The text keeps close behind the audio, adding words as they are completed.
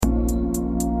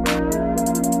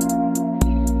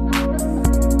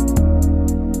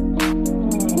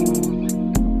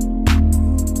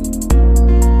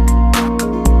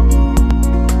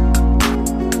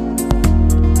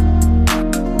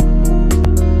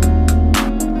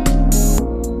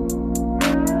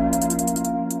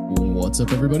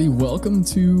up, everybody? Welcome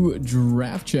to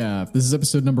Chaff. This is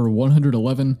episode number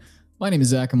 111. My name is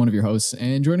Zach. I'm one of your hosts,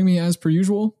 and joining me as per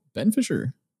usual, Ben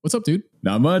Fisher. What's up, dude?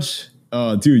 Not much.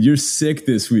 Oh, dude, you're sick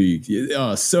this week.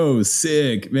 Oh, so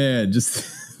sick, man.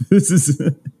 Just this is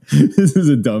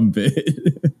a dumb bit.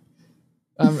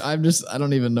 I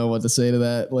don't even know what to say to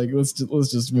that. Like, let's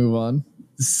just move on.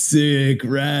 Sick,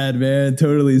 rad, man.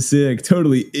 Totally sick.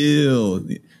 Totally ill.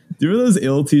 Do you remember those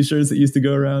ill t-shirts that used to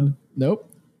go around? Nope.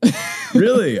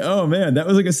 Really? Oh man, that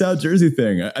was like a South Jersey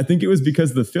thing. I think it was because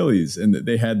of the Phillies, and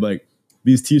they had like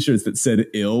these t-shirts that said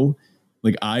ill,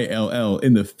 like ILL,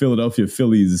 in the Philadelphia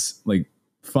Phillies like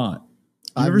font.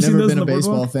 I've never been a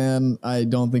baseball fan. I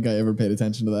don't think I ever paid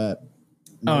attention to that.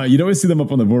 You'd always see them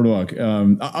up on the boardwalk.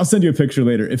 I'll send you a picture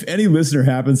later. If any listener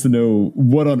happens to know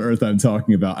what on earth I'm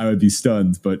talking about, I would be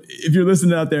stunned. But if you're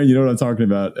listening out there and you know what I'm talking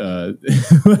about,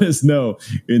 let us know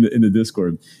in the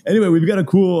Discord. Anyway, we've got a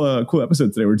cool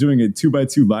episode today. We're doing a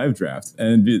 2x2 live draft,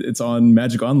 and it's on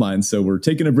Magic Online. So we're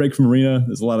taking a break from Arena.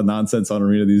 There's a lot of nonsense on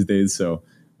Arena these days. So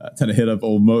tend to hit up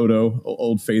old Moto,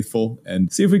 old Faithful,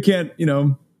 and see if we can't,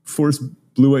 force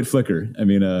blue-white flicker. I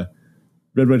mean,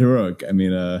 red-white heroic. I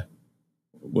mean,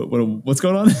 what's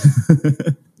going on?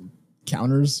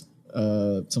 Counters,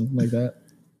 something like that.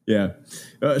 Yeah,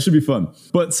 it should be fun.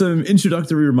 But some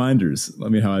introductory reminders.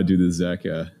 Let me how I do this, Zach.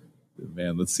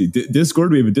 Man, let's see.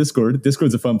 Discord. We have a Discord.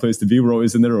 Discord's a fun place to be. We're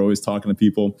always in there. We're always talking to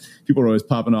people. People are always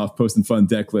popping off, posting fun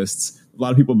deck lists. A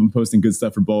lot of people have been posting good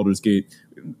stuff for Baldur's Gate.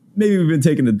 Maybe we've been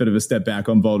taking a bit of a step back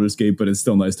on Baldur's Gate, but it's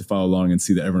still nice to follow along and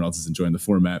see that everyone else is enjoying the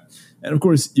format. And of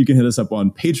course, you can hit us up on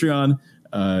Patreon.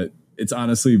 It's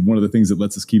honestly one of the things that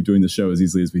lets us keep doing the show as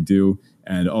easily as we do.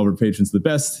 And all of our patrons are the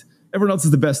best. Everyone else is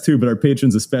the best too, but our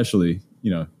patrons especially,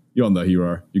 you all know who you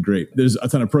are. You're great. There's a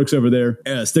ton of perks over there.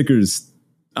 Stickers.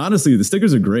 Honestly, the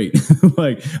stickers are great.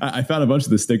 Like I found a bunch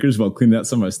of the stickers while cleaning out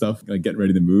some of my stuff, like getting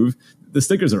ready to move. The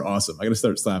stickers are awesome. I got to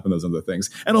start slapping those other things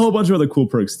and a whole bunch of other cool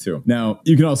perks too. Now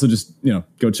you can also just,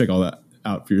 go check all that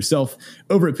out for yourself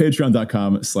over at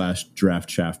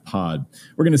patreon.com/draftchaffpod.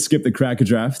 We're going to skip the Crack a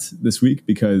Draft this week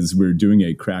because we're doing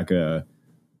a Crack a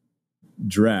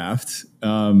Draft.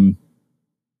 Anyway,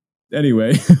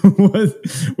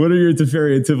 what are your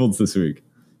Teferi and Tivals this week?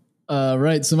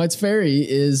 Right. So my Teferi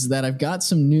is that I've got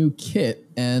some new kit.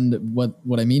 And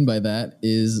what I mean by that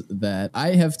is that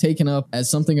I have taken up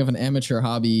as something of an amateur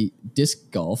hobby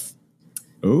disc golf.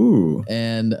 Oh.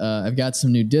 And I've got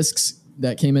some new discs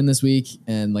that came in this week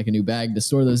and like a new bag to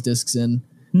store those discs in.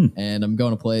 And I'm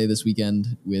going to play this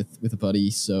weekend with a buddy.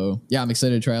 So yeah, I'm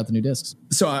excited to try out the new discs.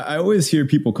 So I always hear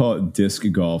people call it disc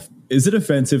golf. Is it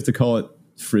offensive to call it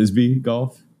frisbee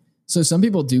golf? So some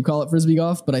people do call it frisbee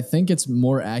golf, but I think it's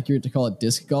more accurate to call it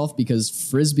disc golf because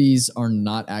frisbees are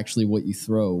not actually what you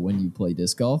throw when you play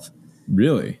disc golf.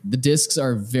 Really? The discs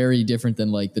are very different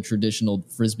than like the traditional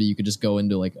frisbee you could just go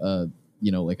into like a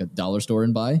dollar store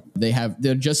and buy.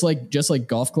 They're just like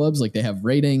golf clubs. Like they have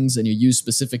ratings and you use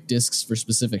specific discs for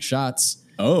specific shots.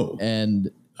 Oh,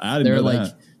 and I didn't know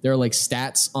that. There are like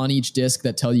stats on each disc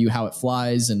that tell you how it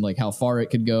flies and like how far it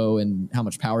could go and how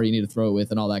much power you need to throw it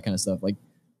with and all that kind of stuff. Like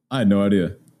I had no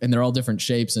idea. And they're all different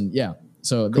shapes and yeah.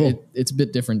 So cool. It's a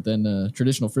bit different than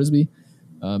traditional frisbee.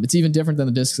 It's even different than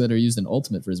the discs that are used in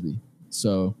ultimate frisbee.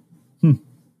 So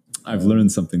I've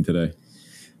learned something today.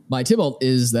 My Tybalt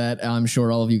is that I'm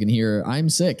sure all of you can hear I'm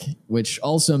sick, which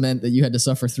also meant that you had to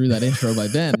suffer through that intro by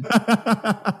Ben.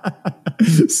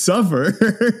 Suffer?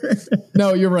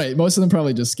 No, you're right. Most of them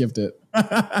probably just skipped it.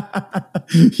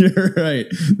 You're right.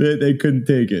 They couldn't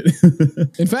take it.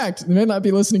 In fact, they may not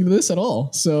be listening to this at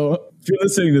all. So if you're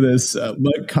listening to this,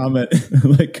 comment,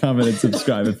 and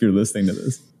subscribe if you're listening to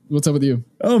this. What's up with you?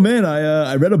 Oh man,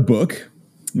 I read a book.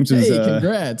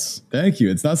 Congrats. Thank you.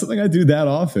 It's not something I do that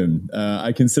often.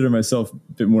 I consider myself a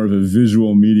bit more of a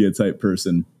visual media type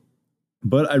person.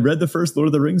 But I read the first Lord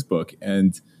of the Rings book,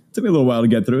 and it took me a little while to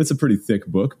get through. It's a pretty thick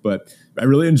book, but I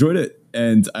really enjoyed it.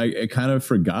 And I kind of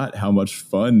forgot how much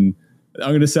fun, I'm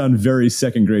going to sound very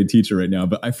second grade teacher right now,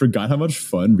 but I forgot how much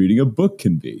fun reading a book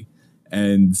can be.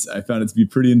 And I found it to be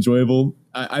pretty enjoyable.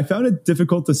 I found it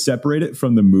difficult to separate it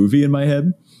from the movie in my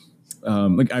head.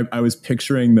 I was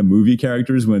picturing the movie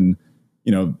characters when,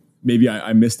 maybe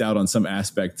I missed out on some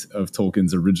aspect of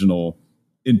Tolkien's original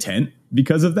intent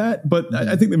because of that. But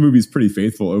I think the movie's pretty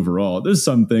faithful overall. There's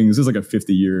some things, there's like a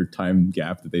 50-year time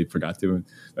gap that they forgot to.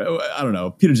 I don't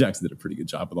know. Peter Jackson did a pretty good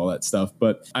job with all that stuff.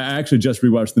 But I actually just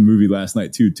rewatched the movie last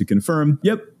night too, to confirm,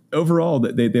 yep, overall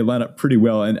they line up pretty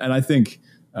well. And I think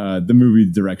the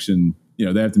movie direction,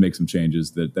 they have to make some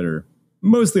changes that are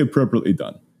mostly appropriately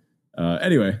done.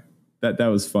 Anyway, that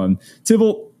was fun.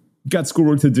 Tybalt, got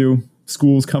schoolwork to do.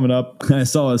 school's coming up. I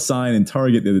saw a sign in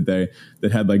Target the other day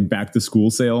that had like back to school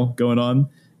sale going on.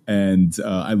 And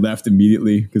I left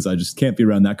immediately because I just can't be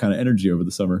around that kind of energy over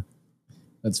the summer.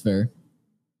 That's fair.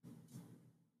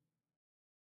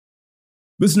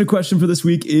 Listener question for this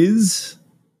week is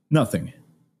nothing.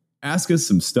 Ask us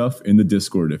some stuff in the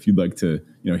Discord if you'd like to,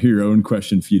 hear your own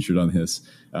question featured on this.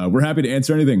 We're happy to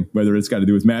answer anything, whether it's got to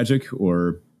do with magic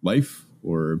or life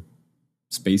or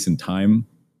space and time.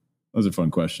 Those are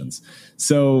fun questions.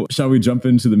 So shall we jump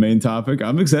into the main topic?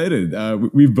 I'm excited.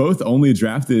 We've both only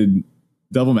drafted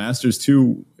Devil Masters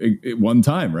 2 at one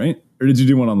time, right? Or did you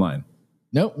do one online?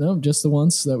 Nope, just the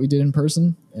once that we did in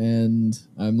person. And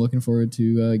I'm looking forward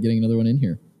to getting another one in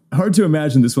here. Hard to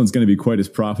imagine this one's going to be quite as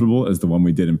profitable as the one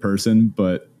we did in person,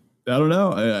 but I don't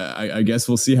know. I guess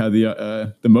we'll see how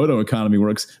the Moto economy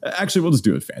works. Actually, we'll just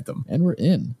do it Phantom. And we're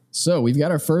in. So we've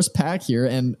got our first pack here,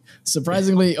 and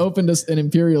surprisingly opened us an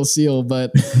Imperial Seal,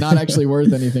 but not actually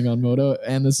worth anything on Moto.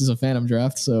 And this is a Phantom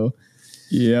draft, so.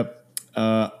 Yep.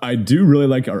 I do really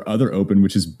like our other open,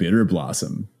 which is Bitter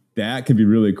Blossom. That could be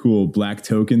really cool. Black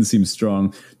token seems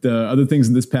strong. The other things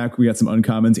in this pack, we got some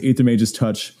uncommons. Aether Mage's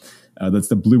Touch. That's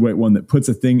the blue-white one that puts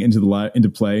a thing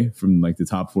into play from like the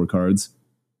top 4 cards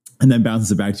and then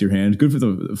bounces it back to your hand. Good for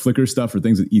the flicker stuff or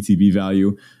things with ETB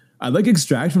value. I like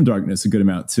Extract from Darkness a good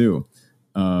amount too.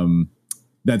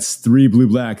 That's 3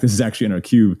 blue-black. This is actually in our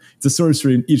cube. It's a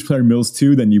sorcery. Each player mills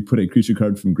 2. Then you put a creature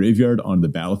card from graveyard onto the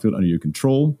battlefield under your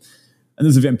control. And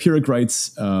there's a Vampiric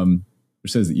Rites,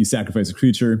 which says that you sacrifice a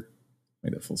creature.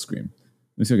 Make that full screen.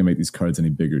 Let me see if I can make these cards any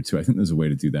bigger too. I think there's a way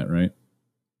to do that, right?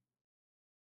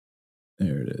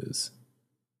 There it is.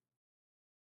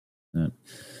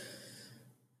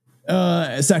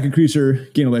 Sack a creature,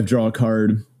 gain a life, draw a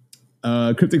card.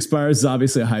 Cryptic Spires is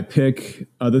obviously a high pick.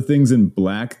 Other things in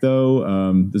black,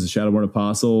 though, there's a Shadowborn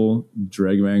Apostle,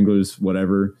 Dragon Anglers,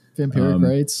 whatever. Vampiric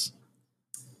Rites.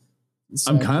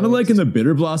 I'm kind of liking the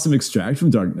Bitter Blossom Extract from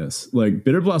Darkness. Like,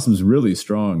 Bitter Blossom's really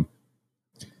strong.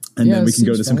 And then we can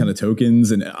go to some kind of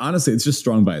tokens. And honestly, it's just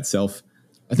strong by itself.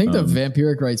 I think the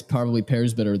Vampiric Rites probably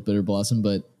pairs better with Bitter Blossom,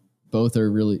 but both are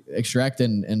really... Extract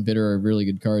and Bitter are really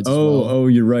good cards as well. Oh,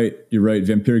 you're right. You're right.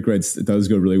 Vampiric Rites, it does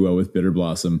go really well with Bitter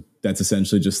Blossom. That's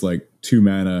essentially just like 2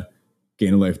 mana,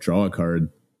 gain a life, draw a card.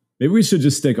 Maybe we should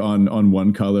just stick on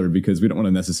one color because we don't want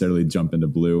to necessarily jump into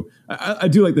blue. I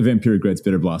do like the Vampiric Rites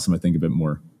Bitter Blossom, I think, a bit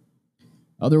more.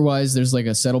 Otherwise, there's like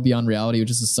a Settle Beyond Reality,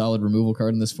 which is a solid removal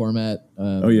card in this format.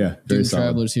 Very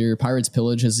Travelers here. Pirate's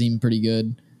Pillage has seemed pretty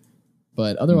good.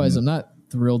 But otherwise, I'm not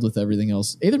thrilled with everything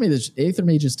else. Aether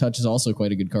Mage's Touch is also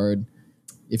quite a good card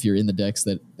if you're in the decks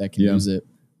that can use it.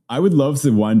 I would love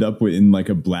to wind up in like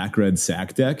a black-red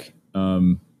sack deck.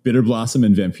 Bitter Blossom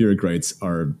and Vampiric Rites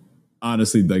are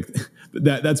honestly like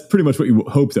that's pretty much what you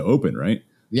hope to open, right?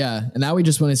 Yeah, and now we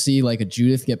just want to see like a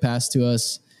Judith get passed to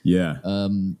us. Yeah.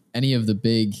 Any of the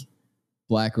big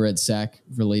black-red sack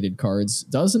related cards.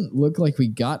 Doesn't look like we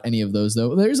got any of those,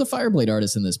 though. There's a Fireblade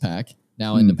Artist in this pack,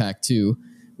 now into pack 2,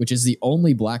 which is the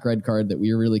only black-red card that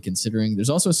we are really considering. There's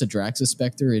also a Sidraxis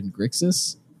Spectre in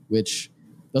Grixis, which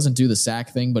doesn't do the sack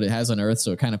thing, but it has Unearth,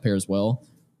 so it kind of pairs well.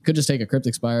 Could just take a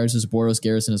Cryptic Spires. There's a Boros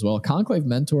Garrison as well. Conclave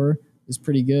Mentor is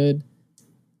pretty good.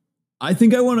 I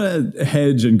think I want to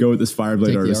hedge and go with this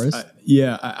Fireblade Artist.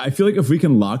 I feel like if we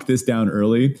can lock this down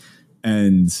early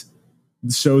and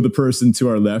show the person to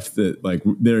our left that like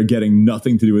they're getting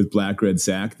nothing to do with black-red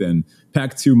sack, then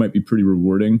pack 2 might be pretty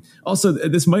rewarding. Also,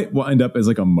 this might wind up as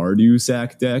like a Mardu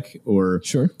sack deck or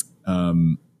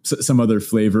some other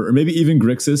flavor, or maybe even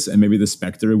Grixis, and maybe the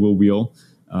Spectre will wheel.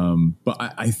 But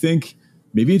I think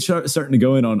maybe it's starting to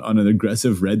go in on an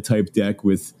aggressive red type deck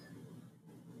with,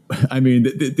 I mean,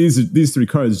 these 3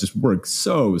 cards just work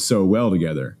so well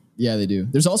together. Yeah, they do.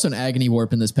 There's also an Agony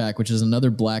Warp in this pack, which is another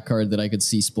black card that I could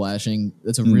see splashing.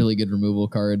 That's a really good removal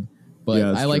card. But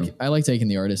yeah, I like taking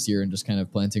the Artist here and just kind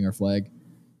of planting our flag.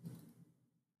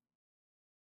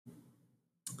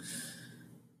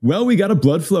 Well, we got a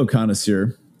Bloodflow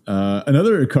Connoisseur.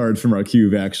 Another card from our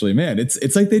cube, actually. Man,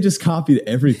 it's like they just copied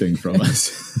everything from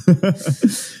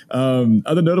us.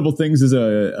 Other notable things is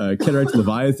a Kedarite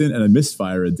Leviathan and a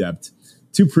Mistfire Adept.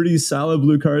 2 pretty solid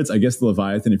blue cards. I guess the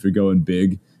Leviathan if you're going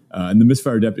big. And the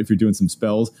Mistfire Adept if you're doing some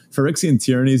spells. Phyrexian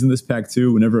Tyranny is in this pack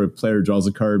too. Whenever a player draws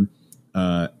a card,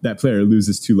 that player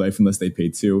loses 2 life unless they pay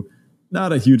 2.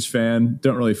 Not a huge fan.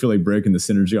 Don't really feel like breaking the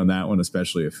synergy on that one,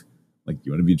 especially if like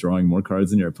you want to be drawing more cards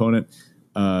than your opponent.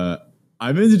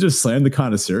 I'm into just slam the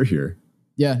Connoisseur here.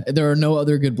 Yeah, there are no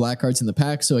other good black cards in the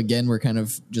pack. So again, we're kind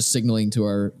of just signaling to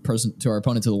our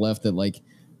opponent to the left that like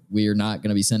we are not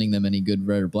going to be sending them any good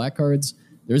red or black cards.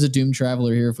 There's a Doom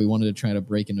Traveler here if we wanted to try to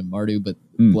break into Mardu, but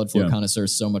Bloodflow Connoisseur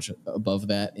is so much above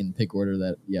that in pick order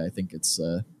that, I think it's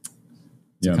a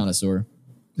Connoisseur.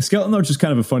 Skeleton Archer is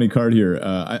kind of a funny card here.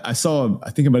 I saw,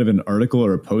 I think it might have been an article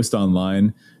or a post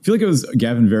online. I feel like it was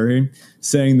Gavin Verhey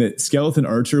saying that Skeleton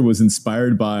Archer was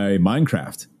inspired by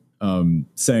Minecraft,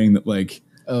 saying that like,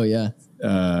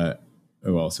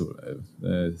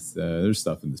 there's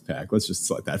stuff in this pack. Let's just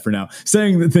select that for now.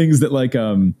 Saying that things that like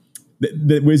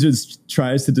that Wizards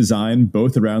tries to design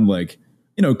both around like,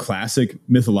 classic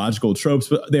mythological tropes,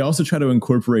 but they also try to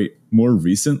incorporate more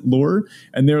recent lore.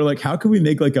 And they were like, how can we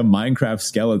make like a Minecraft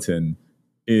skeleton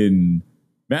in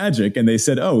Magic? And they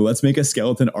said, oh, let's make a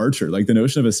skeleton archer. Like the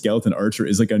notion of a skeleton archer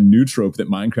is like a new trope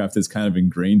that Minecraft has kind of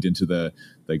ingrained into the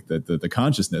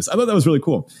consciousness. I thought that was really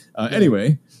cool.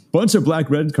 Anyway, bunch of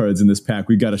black-red cards in this pack.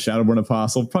 We got a Shadowborn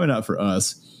Apostle, probably not for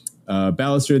us.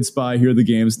 Balustrade Spy, here are the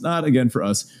games. Not again for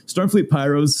us. Stormfleet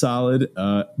Pyro's solid,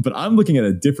 but I'm looking at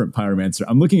a different Pyromancer.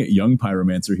 I'm looking at Young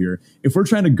Pyromancer here. If we're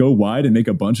trying to go wide and make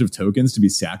a bunch of tokens to be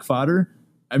sack fodder,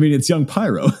 I mean, it's Young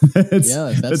Pyro. that's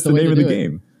the name of the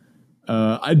game.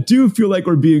 I do feel like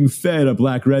we're being fed a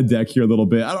black-red deck here a little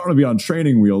bit. I don't want to be on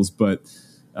training wheels, but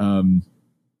I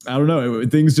don't know.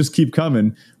 Things just keep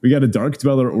coming. We got a Dark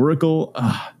Dweller Oracle.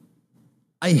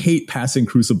 I hate passing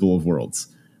Crucible of Worlds.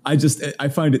 I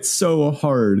find it so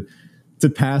hard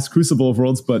to pass Crucible of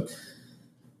Worlds, but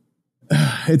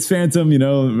it's Phantom,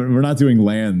 we're not doing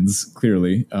lands,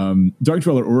 clearly. Dark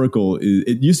Dweller Oracle,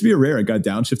 it used to be a rare. It got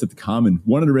downshifted to common.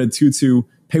 1 in a red, 2/2,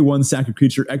 pay 1, sack a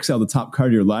creature, exile the top card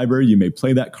of your library. You may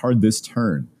play that card this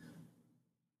turn.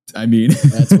 I mean,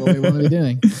 that's what we want to be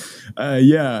doing.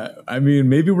 I mean,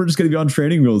 maybe we're just going to be on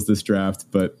training wheels this draft,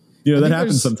 but that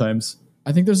happens sometimes.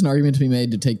 I think there's an argument to be made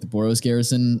to take the Boros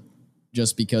Garrison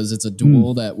just because it's a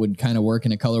duel that would kind of work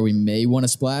in a color we may want to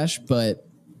splash, but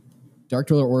Dark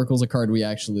Dweller Oracle is a card we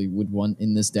actually would want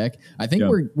in this deck. I think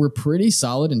we're pretty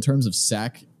solid in terms of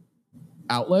sack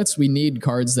outlets. We need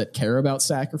cards that care about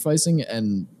sacrificing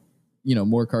and,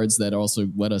 more cards that also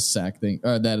let us sack things,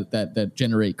 that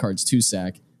generate cards to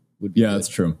sack would be good. That's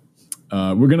true.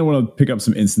 We're going to want to pick up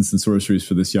some instants and sorceries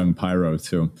for this Young Pyro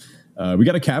too. We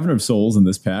got a Cavern of Souls in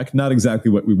this pack. Not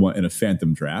exactly what we want in a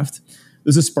Phantom draft.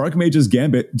 There's a Spark Mage's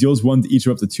Gambit, deals 1 to each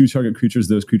of up to 2 target creatures.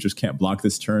 Those creatures can't block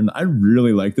this turn. I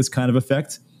really like this kind of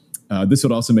effect. This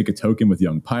would also make a token with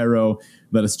Young Pyro,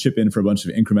 let us chip in for a bunch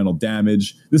of incremental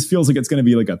damage. This feels like it's going to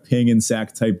be like a ping and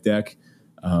sack type deck.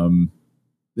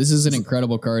 This is an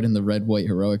incredible card in the red-white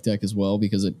heroic deck as well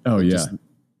because it just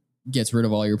gets rid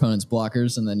of all your opponent's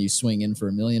blockers and then you swing in for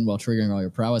 1 million while triggering all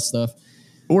your prowess stuff.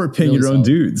 Or ping really your own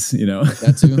dudes,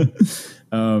 That too.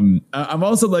 I'm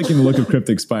also liking the look of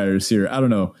Cryptic Spires here. I don't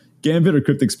know. Gambit or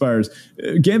Cryptic Spires.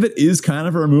 Gambit is kind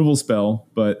of a removal spell,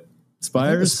 but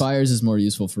Spires? Spires is more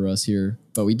useful for us here.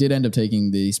 But we did end up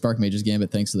taking the Spark Mage's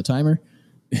Gambit thanks to the timer.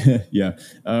 Yeah.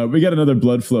 We got another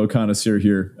Bloodflow Connoisseur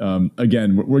here.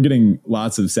 Again, we're getting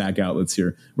lots of sack outlets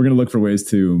here. We're going to look for ways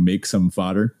to make some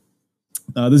fodder.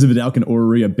 There's a Vidalcan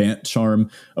Orrery, a Bant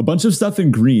Charm, a bunch of stuff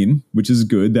in green, which is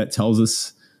good. That tells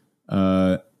us...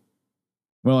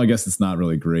 well, I guess it's not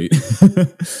really great.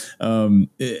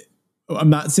 I'm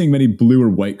not seeing many blue or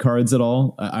white cards at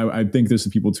all. I think there's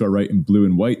some people to our right in blue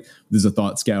and white. There's a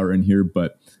Thought Scour in here,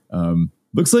 but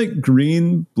looks like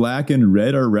green, black, and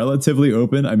red are relatively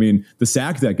open. I mean, the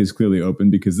sack deck is clearly open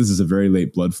because this is a very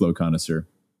late Bloodflow Connoisseur.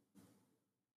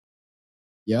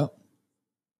 Yep.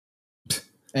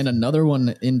 And another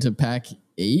one into pack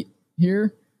 8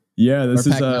 here. Yeah, this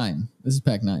is pack 9. This is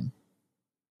pack 9.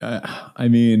 I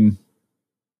mean,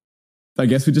 I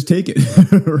guess we just take it,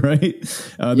 right?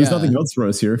 There's nothing else for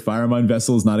us here. Firemine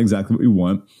Vessel is not exactly what we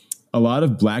want. A lot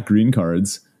of black-green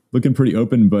cards, looking pretty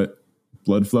open, but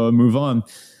Bloodflow and move on.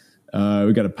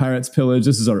 We got a Pirate's Pillage.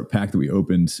 This is our pack that we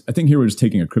opened. I think here we're just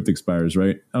taking a Cryptic Spires,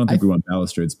 right? I don't think we want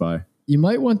Balustrade Spy. You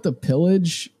might want the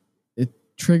Pillage. It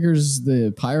triggers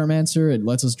the Pyromancer. It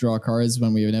lets us draw cards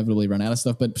when we inevitably run out of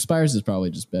stuff, but Spires is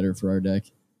probably just better for our deck.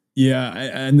 Yeah,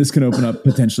 and this can open up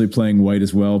potentially playing white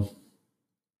as well.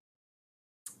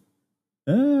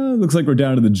 Looks like we're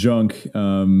down to the junk.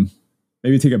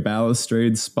 Maybe take a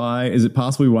Balustrade Spy. Is it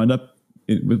possible we wind up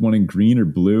with one in green or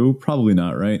blue? Probably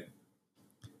not, right?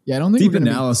 Yeah, I don't think Deep we're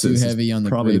Analysis be too heavy on the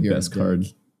probably the best card.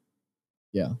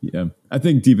 Yeah. I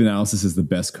think Deep Analysis is the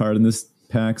best card in this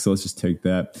pack, so let's just take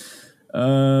that.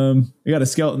 We got a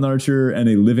Skeleton Archer and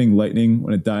a Living Lightning.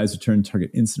 When it dies, return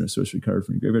target instant or sorcery card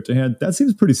from your graveyard to hand. That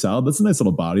seems pretty solid. That's a nice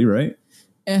little body, right?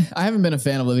 I haven't been a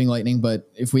fan of Living Lightning, but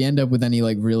if we end up with any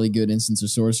like really good instants or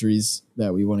sorceries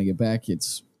that we want to get back,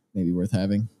 it's maybe worth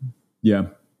having. Yeah.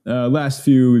 Last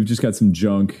few, we've just got some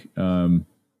junk.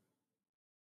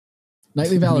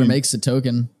 Knightly Valor makes a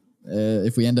token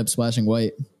if we end up splashing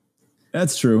white.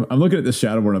 That's true. I'm looking at the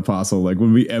Shadowborn Apostle. Like,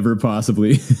 would we ever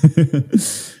possibly?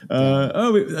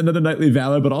 Another Knightly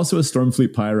Valor, but also a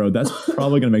Stormfleet Pyro. That's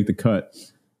probably going to make the cut.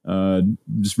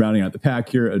 Just rounding out the pack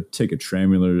here. Take a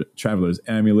Traveler's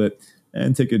Amulet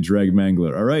and take a Drag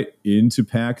Mangler. All right, into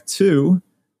pack 2.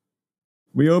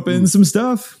 We opened some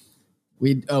stuff.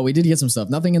 We did get some stuff.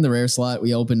 Nothing in the rare slot.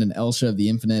 We opened an Elsha of the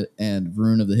Infinite and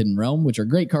Rune of the Hidden Realm, which are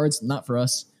great cards, not for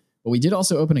us. But we did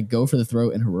also open a Go for the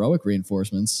Throat and Heroic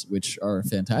Reinforcements, which are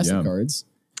fantastic cards.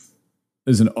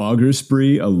 There's an Augur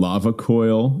Spree, a Lava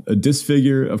Coil, a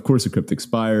Disfigure, of course, a Cryptic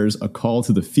Spires, a Call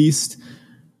to the Feast.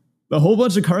 A whole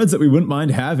bunch of cards that we wouldn't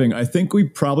mind having. I think we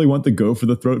probably want the Go for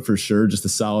the Throat for sure, just a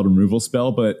solid removal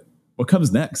spell. But what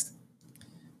comes next?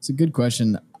 It's a good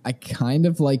question. I kind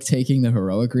of like taking the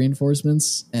Heroic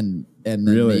Reinforcements and then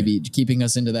maybe keeping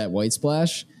us into that white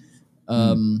splash.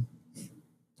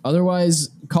 Otherwise,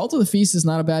 Call to the Feast is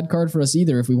not a bad card for us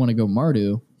either if we want to go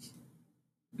Mardu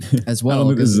as well. I don't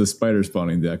think this is a spider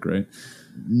spawning deck, right?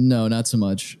 No, not so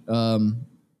much.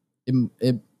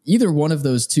 Either one of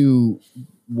those two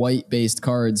white-based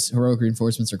cards, Heroic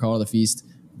Reinforcements or Call to the Feast,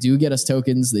 do get us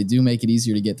tokens. They do make it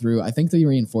easier to get through. I think the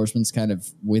Reinforcements kind of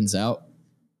wins out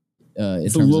in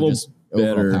terms of just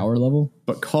overall power level.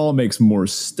 But Call makes more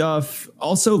stuff.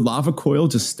 Also, Lava Coil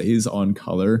just stays on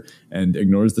color and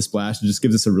ignores the splash and just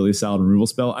gives us a really solid removal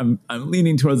spell. I'm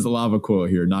leaning towards the Lava Coil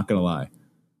here, not going to lie.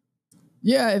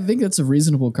 Yeah, I think that's a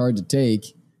reasonable card to take.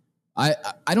 I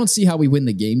don't see how we win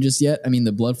the game just yet. I mean,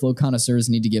 the Bloodflow connoisseurs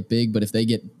need to get big, but if they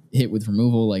get hit with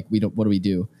removal, like what do we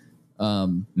do?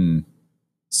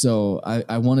 So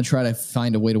I want to try to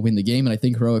find a way to win the game, and I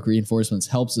think Heroic Reinforcements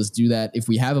helps us do that. If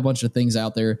we have a bunch of things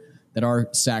out there that are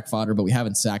sack fodder, but we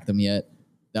haven't sacked them yet,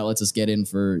 that lets us get in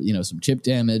for some chip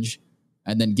damage,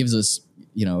 and then gives us,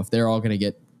 if they're all going to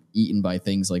get eaten by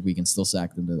things, like we can still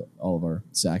sack them to all of our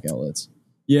sack outlets.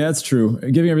 Yeah, that's true.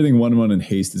 Giving everything 1/1 and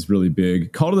haste is really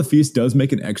big. Call to the Feast does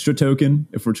make an extra token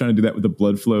if we're trying to do that with the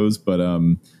blood flows, but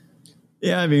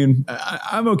yeah, I mean,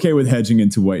 I'm okay with hedging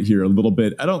into white here a little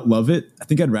bit. I don't love it. I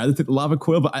think I'd rather take the Lava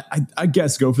Coil, but I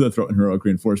guess Go for the Throat and Heroic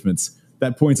Reinforcements.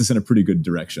 That points us in a pretty good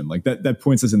direction. Like that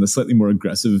points us in the slightly more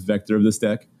aggressive vector of this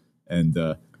deck, and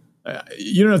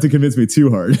you don't have to convince me too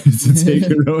hard to take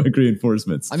Heroic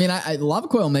Reinforcements. I mean, Lava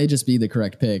Coil may just be the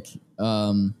correct pick.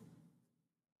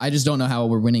 I just don't know how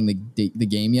we're winning the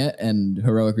game yet, and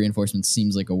Heroic Reinforcements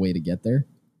seems like a way to get there.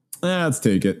 Let's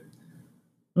take it.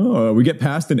 Oh, we get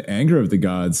past an Anger of the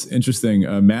Gods. Interesting.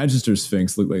 Magister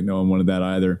Sphinx. Looked like no one wanted that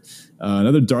either.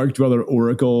 Another Dark Dweller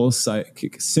Oracle,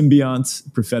 Psychic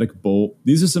Symbiont, Prophetic Bolt.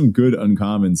 These are some good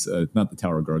uncommons. Not the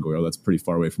Tower Gargoyle. That's pretty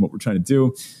far away from what we're trying to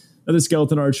do. Another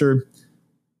Skeleton Archer.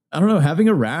 I don't know. Having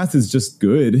a Wrath is just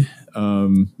good.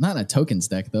 Not in a tokens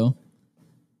deck, though.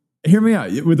 Hear me out.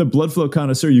 With a Bloodflow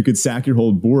Connoisseur, you could sack your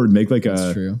whole board, make like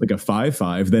a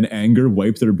 5/5, then Anger,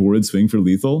 wipe their board, swing for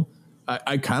lethal.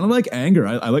 I kind of like Anger.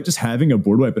 I like just having a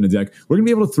board wipe in a deck. We're going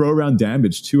to be able to throw around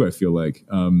damage too, I feel like.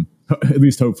 At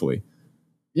least hopefully.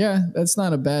 Yeah, that's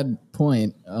not a bad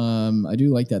point. I do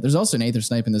like that. There's also an Aether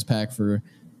Snipe in this pack for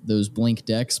those blink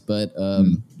decks, but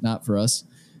not for us.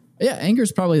 Yeah, Anger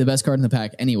is probably the best card in the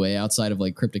pack anyway, outside of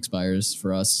like Cryptic Spires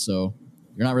for us. So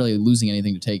you're not really losing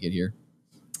anything to take it here.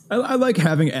 I like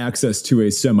having access to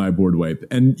a semi-board wipe.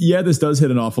 And yeah, this does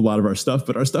hit an awful lot of our stuff,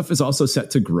 but our stuff is also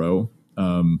set to grow,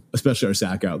 especially our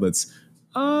sack outlets.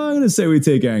 I'm going to say we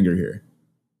take Anger here.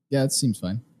 Yeah, it seems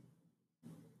fine.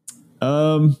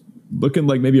 Looking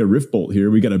like maybe a Rift Bolt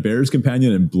here. We got a Bear's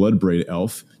Companion and Bloodbraid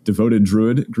Elf, Devoted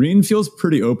Druid. Green feels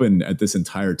pretty open at this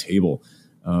entire table.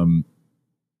 I'm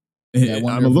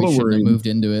a little worried. Have moved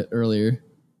into it earlier.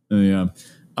 Yeah,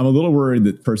 I'm a little worried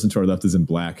that the person to our left is in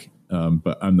black.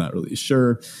 But I'm not really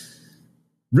sure.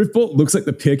 Riftbolt looks like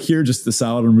the pick here, just the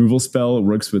solid removal spell. It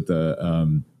works with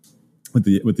the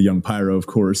young Pyro, of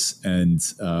course, and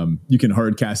you can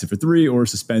hard cast it for 3 or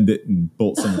suspend it and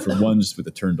bolt summon for 1 just with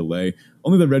a turn delay.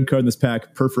 Only the red card in this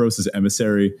pack, Perforos'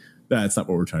 Emissary. That's not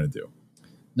what we're trying to do.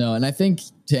 No, and I think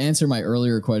to answer my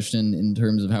earlier question in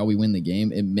terms of how we win the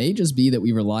game, it may just be that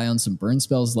we rely on some burn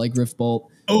spells like Riftbolt.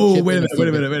 Oh, wait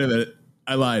a minute.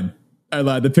 I lied.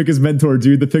 The pick is Mentor,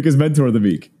 dude. The pick is Mentor of the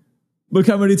week. Look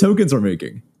how many tokens we're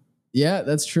making. Yeah,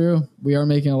 that's true. We are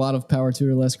making a lot of power 2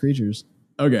 or less creatures.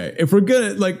 Okay, if we're good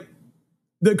at, like,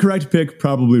 the correct pick,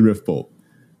 probably Riftbolt.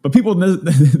 But people,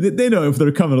 they know if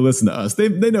they're coming to listen to us. They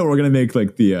know we're going to make,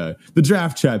 like, the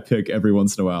draft chat pick every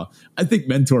once in a while. I think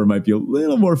Mentor might be a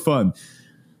little more fun.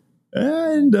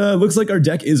 And looks like our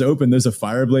deck is open. There's a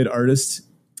Fireblade Artist,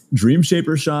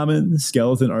 Dreamshaper Shaman,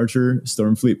 Skeleton Archer,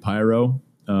 Stormfleet Pyro.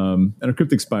 and our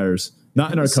Cryptic Spires.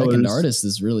 Not in our colors. Second artist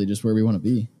is really just where we want to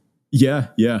be. Yeah.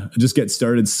 Just get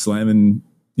started slamming,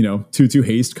 2/2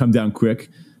 haste, come down quick.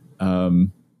 I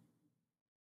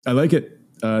like it.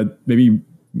 Maybe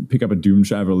pick up a Doom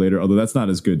Traveler later, although that's not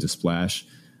as good to splash.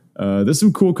 There's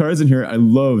some cool cards in here. I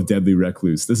love Deadly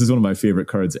Recluse. This is one of my favorite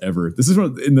cards ever. This is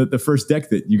in the first deck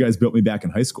that you guys built me back in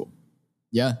high school.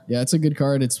 Yeah, it's a good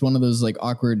card. It's one of those like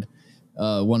awkward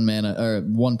 1 mana or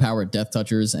 1 power Death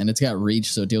Touchers, and it's got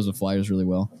reach, so it deals with flyers really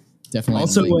well.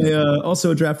 Definitely.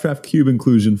 Also a draft cube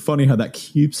inclusion. Funny how that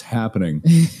keeps happening.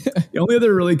 The only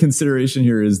other really consideration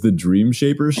here is the Dream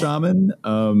Shaper Shaman.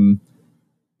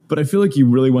 But I feel like you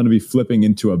really want to be flipping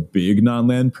into a big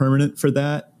non-land permanent for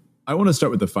that. I want to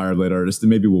start with the Fireblade Artist, and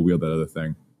maybe we'll wield that other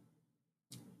thing.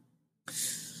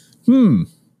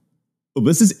 Well,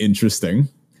 this is interesting.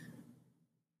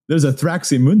 There's a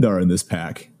Thraximundar in this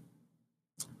pack.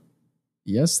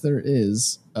 Yes, there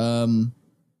is.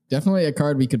 Definitely a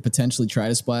card we could potentially try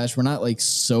to splash. We're not like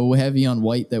so heavy on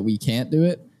white that we can't do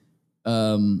it.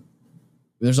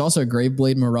 There's also a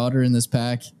Graveblade Marauder in this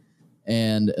pack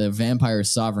and a Vampire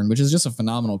Sovereign, which is just a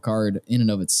phenomenal card in and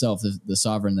of itself. The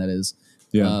Sovereign, that is.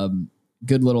 Yeah.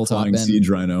 Good little Flying top end. Siege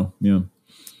Rhino. Yeah.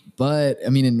 But I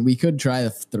mean, and we could try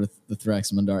the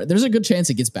Thraximundar. There's a good chance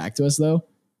it gets back to us though.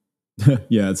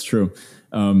 Yeah, it's true.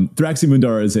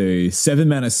 Thraximundar is a 7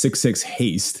 mana 6/6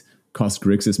 haste. Cost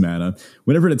Grixis mana.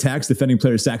 Whenever it attacks, defending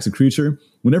player sacks a creature.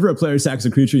 Whenever a player sacks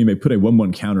a creature, you may put a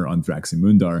 1/1 counter on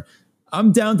Thraximundar.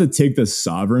 I'm down to take the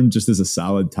Sovereign just as a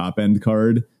solid top end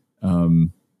card. We're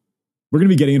going to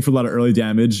be getting in for a lot of early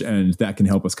damage, and that can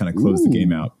help us kind of close the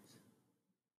game out.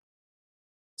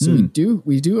 So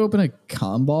we do open a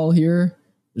Comball here.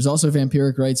 There's also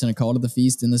Vampiric Rites and a Call to the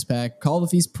Feast in this pack. Call to the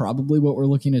Feast probably what we're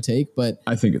looking to take, but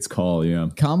I think it's Call, yeah.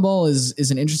 Comball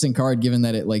is an interesting card given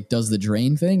that it like does the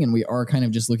drain thing, and we are kind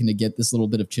of just looking to get this little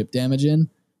bit of chip damage in.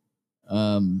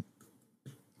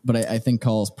 But I think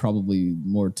Call is probably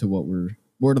more to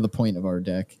the point of our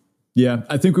deck. Yeah,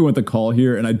 I think we went the Call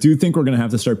here, and I do think we're going to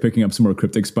have to start picking up some more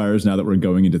Cryptic Spires now that we're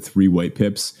going into 3 white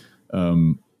pips.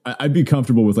 I'd be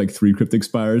comfortable with like 3 Cryptic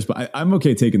Spires, but I'm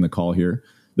okay taking the Call here.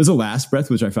 There's a Last Breath,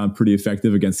 which I found pretty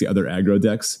effective against the other aggro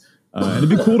decks. And it'd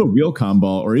be cool to wheel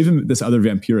Comball or even this other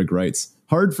Vampiric Rites.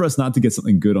 Hard for us not to get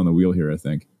something good on the wheel here, I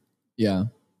think. Yeah.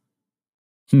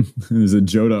 There's a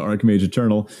Joda Archmage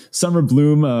Eternal. Summer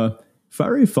Bloom,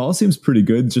 Fiery Fall seems pretty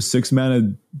good. Just 6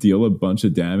 mana, deal a bunch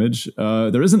of damage.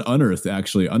 There is an Unearth,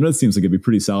 actually. Unearth seems like it'd be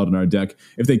pretty solid in our deck.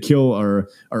 If they kill our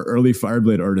early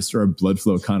Fireblade Artist or our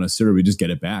Bloodflow Connoisseur, we just get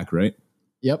it back, right?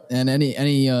 Yep, and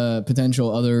any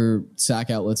potential other sack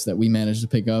outlets that we manage to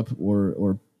pick up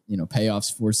or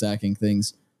payoffs for sacking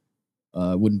things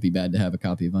wouldn't be bad to have a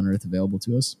copy of Unearth available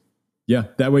to us. Yeah,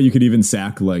 that way you could even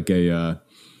sack like a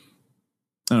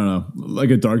like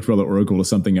a Dark Dweller Oracle to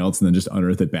something else and then just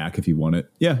Unearth it back if you want it.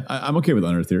 Yeah, I'm okay with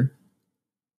Unearth here.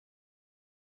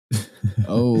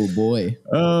 Oh boy.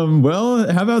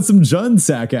 Well, how about some Jund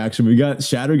sack action? We got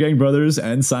Shattergang Brothers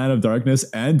and Sign of Darkness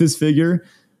and Disfigure.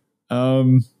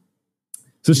 So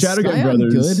Shattergang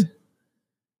Brothers. Good?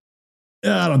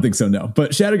 I don't think so, no.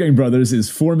 But Shattergang Brothers is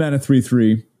 4 mana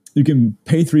 3/3. You can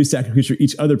pay 3, sack a creature.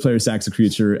 Each other player sacks a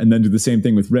creature, and then do the same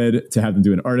thing with red to have them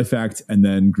do an artifact, and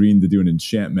then green to do an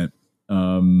enchantment.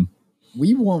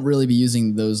 We won't really be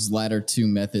using those latter 2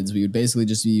 methods. We would basically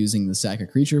just be using the sack a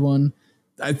creature one.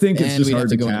 I think it's just hard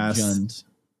to cast.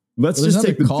 Let's just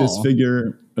take the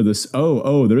Disfigure or this.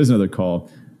 Oh, there is another Call.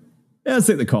 Yeah, let's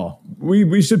take the Call.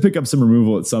 We should pick up some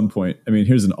removal at some point. I mean,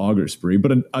 here's an Augur Spree,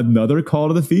 but another Call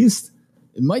to the Feast?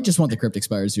 It might just want the Cryptic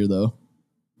Spires here, though.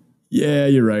 Yeah,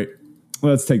 you're right.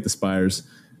 Let's take the Spires.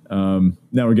 Now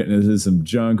we're getting into some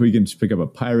junk. We can just pick up a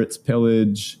Pirate's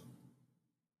Pillage.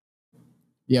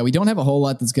 Yeah, we don't have a whole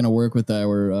lot that's going to work with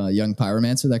our Young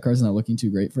Pyromancer. That card's not looking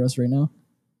too great for us right now.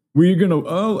 We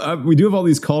do have all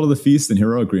these Call to the Feast and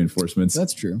Heroic Reinforcements.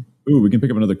 That's true. Ooh, we can pick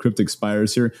up another Cryptic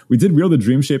Spires here. We did wield the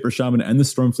Dream Shaper Shaman and the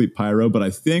Stormfleet Pyro, but I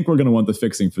think we're going to want the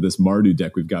fixing for this Mardu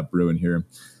deck we've got brewing here.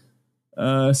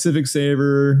 Civic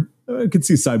Saver. I could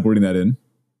see sideboarding that in.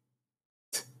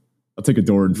 I'll take a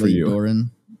Doran for you.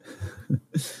 Doran.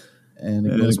 And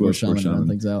a Glowspore Shaman to run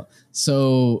things out.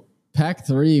 So pack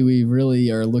 3, we really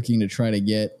are looking to try to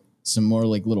get some more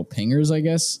like little pingers, I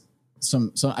guess.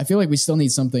 So I feel like we still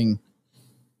need something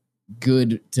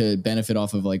good to benefit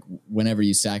off of, like whenever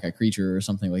you sack a creature or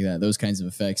something like that. Those kinds of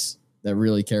effects that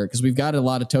really care, because we've got a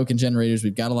lot of token generators,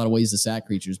 we've got a lot of ways to sack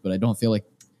creatures, but I don't feel like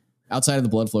outside of the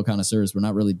Bloodflow Connoisseurs, we're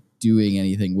not really doing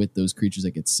anything with those creatures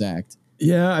that get sacked.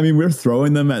 Yeah, I mean, we're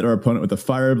throwing them at our opponent with the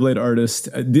Fireblade Artist.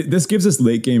 This gives us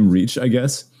late game reach, I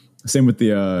guess. Same with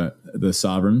the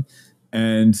Sovereign.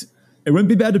 And It wouldn't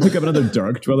be bad to pick up another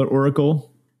Dark Dweller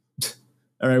Oracle.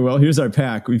 All right, well, here's our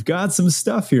pack. We've got some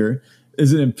stuff here.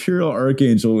 Is an Imperial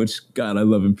Archangel, which, God, I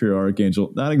love Imperial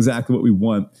Archangel. Not exactly what we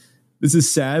want. This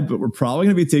is sad, but we're probably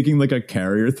going to be taking like a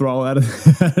Carrier Thrall out of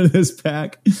this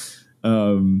pack.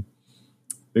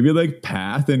 Maybe like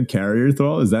Path and Carrier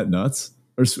Thrall. Is that nuts?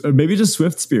 Or maybe just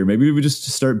Swift Spear. Maybe we just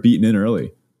start beating in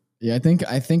early. Yeah,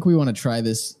 I think we want to try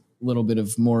this little bit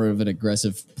of more of an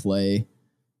aggressive play.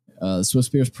 Swift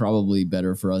Spear is probably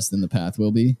better for us than the Path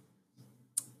will be.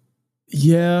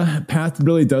 Yeah, Path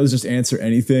really does just answer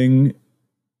anything.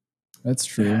 That's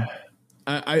true.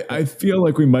 I feel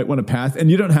like we might want to Path,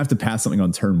 and you don't have to pass something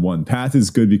on turn one. Path is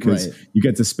good because you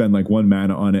get to spend like 1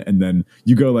 mana on it, and then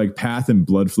you go like Path and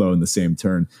Blood Flow in the same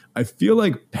turn. I feel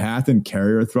like Path and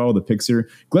Carrier Thrall, the picks here.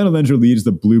 Glenelendra Liege,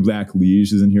 the blue-black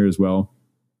Liege, is in here as well.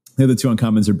 The other two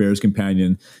uncommons are Bear's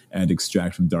Companion and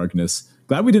Extract from Darkness.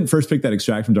 Glad we didn't first pick that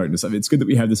Extract from Darkness. I mean, it's good that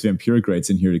we have this Vampiric Rites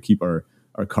in here to keep our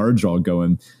card draw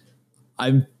going.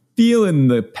 I'm feeling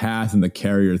the Path and the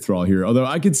Carrier Thrall here, although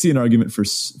I could see an argument for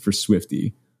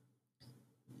Swifty.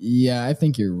 Yeah, I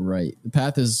think you're right. The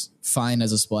Path is fine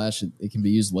as a splash. It can be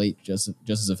used late just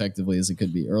as effectively as it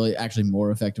could be early, actually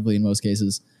more effectively in most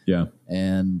cases. Yeah.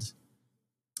 And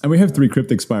we have 3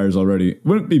 Cryptic Spires already.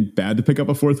 Wouldn't be bad to pick up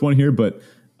a 4th one here, but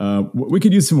we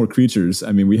could use some more creatures.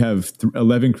 I mean, we have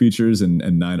 11 creatures and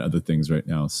 9 other things right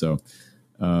now. So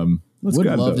let's would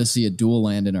love to see a dual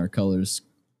land in our colors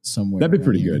somewhere. That'd be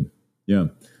pretty good. Yeah.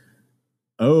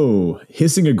 Oh,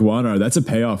 Hissing Iguanar. That's a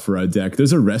payoff for our deck.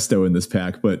 There's a Resto in this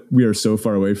pack, but we are so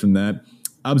far away from that.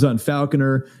 Abzan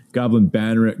Falconer, Goblin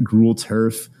Banneret, Gruul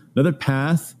Turf, another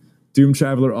Path, Doom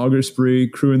Traveler, Augur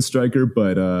Spree, Cruin Striker.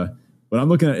 But what I'm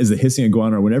looking at is the Hissing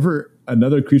Iguanar. Whenever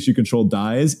another creature you control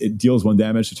dies, it deals 1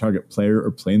 damage to target player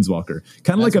or planeswalker.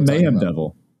 Kind of like a Mayhem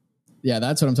Devil. Yeah,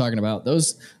 that's what I'm talking about.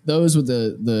 Those with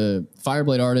the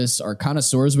Fireblade Artists are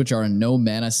connoisseurs, which are a no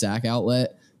mana sack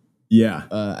outlet. Yeah.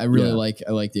 I like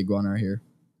the Iguanar here.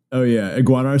 Oh yeah.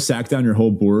 Iguanar, sack down your whole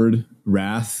board.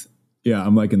 Wrath. Yeah,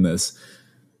 I'm liking this.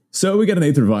 So we got an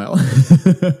Aether Vial,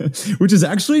 which is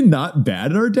actually not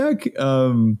bad in our deck.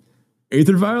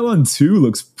 Aether Vial on 2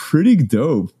 looks pretty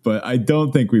dope, but I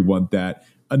don't think we want that.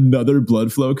 Another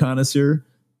Blood Flow Connoisseur.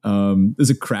 There's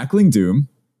a Crackling Doom.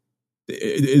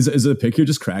 Is a pick here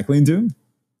just Crackling Doom?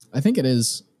 I think it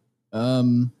is.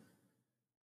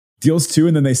 Deals 2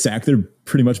 and then they sack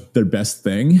pretty much their best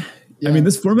thing. Yeah. I mean,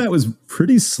 this format was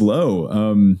pretty slow.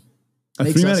 A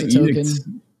 3-mana Edict.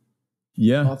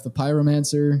 Yeah. Off the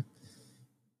Pyromancer.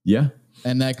 Yeah.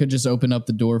 And that could just open up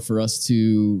the door for us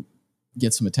to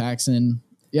get some attacks in.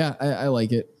 Yeah, I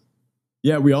like it.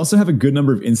 Yeah, we also have a good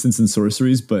number of instants and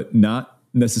sorceries, but not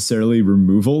necessarily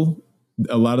removal.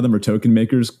 A lot of them are token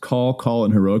makers. Call,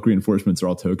 and Heroic Reinforcements are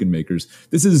all token makers.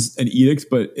 This is an Edict,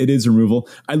 but it is removal.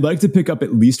 I'd like to pick up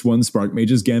at least 1 Spark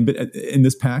Mage's Gambit in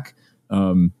this pack.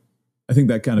 I think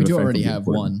that kind of... We do already have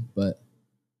one, but...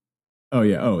 Oh,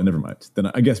 yeah. Oh, never mind. Then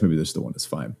I guess maybe there's the one that's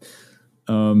fine.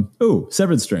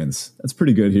 Severed Strands. That's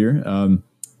pretty good here.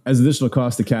 As additional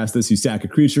cost to cast this, you sack a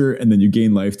creature, and then you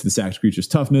gain life to the sacked creature's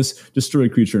toughness. Destroy a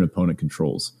creature an opponent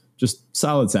controls. Just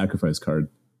solid sacrifice card.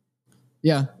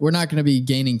 Yeah, we're not going to be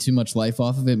gaining too much life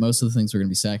off of it. Most of the things we're going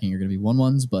to be sacking are going to be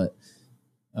 1/1s, but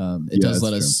it does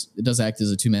let us. It does act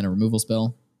as a 2-mana removal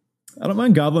spell. I don't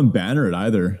mind Goblin Banneret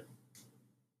either.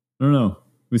 I don't know.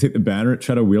 We take the Banneret,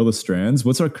 try to wheel the strands.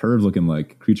 What's our curve looking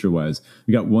like creature wise?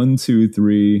 We got 1, 2,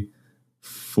 3,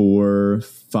 4,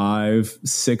 5,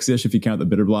 6-ish if you count the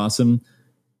Bitter Blossom.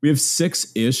 We have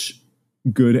 6-ish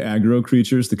good aggro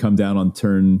creatures to come down on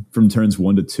from turns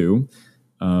 1 to 2.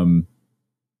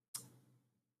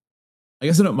 I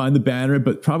guess I don't mind the Banneret,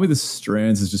 but probably the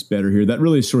Strands is just better here. That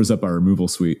really shores up our removal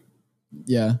suite.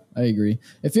 Yeah, I agree.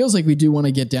 It feels like we do want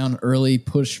to get down early,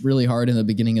 push really hard in the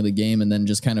beginning of the game, and then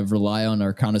just kind of rely on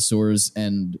our connoisseurs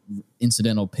and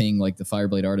incidental ping like the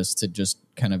Fireblade Artists to just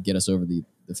kind of get us over the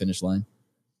finish line.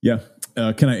 Yeah.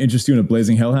 Can I interest you in a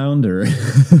Blazing Hellhound? Or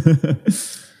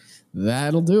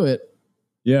That'll do it.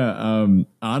 Yeah.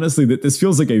 Honestly, this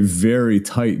feels like a very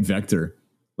tight vector.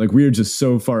 Like we are just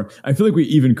so far. I feel like we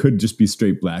even could just be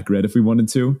straight black-red if we wanted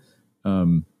to.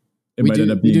 It might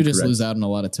end up being we do just correct. lose out on a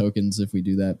lot of tokens if we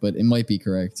do that, but it might be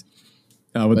correct.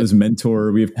 With this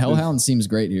Mentor, we have Hellhound seems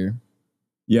great here.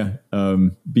 Yeah,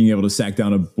 being able to sack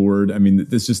down a board. I mean,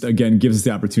 this just again gives us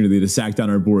the opportunity to sack down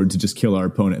our board to just kill our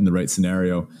opponent in the right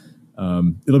scenario.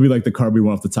 It'll be like the card we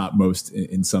want off the top most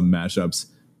in some matchups.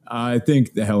 I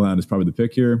think the Hellhound is probably the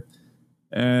pick here,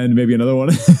 and maybe another one.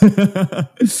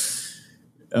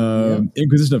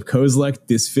 Inquisition of Kozilek,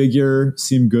 Disfigure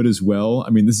seem good as well.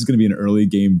 I mean, this is going to be an early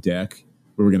game deck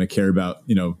where we're going to care about,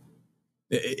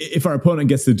 If our opponent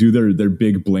gets to do their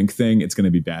big blink thing, it's going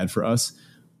to be bad for us.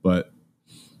 But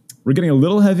we're getting a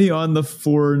little heavy on the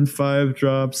 4 and 5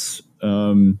 drops.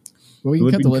 Well, we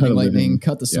can cut the Living Lightning,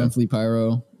 cut the yeah. Sunfleet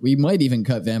Pyro. We might even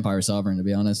cut Vampire Sovereign, to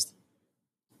be honest.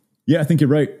 Yeah, I think you're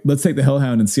right. Let's take the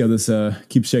Hellhound and see how this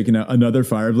keeps shaking out. Another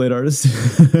Fireblade Artist.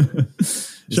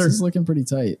 Sure. This is looking pretty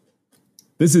tight.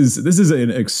 This is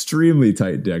an extremely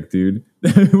tight deck, dude.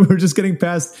 We're just getting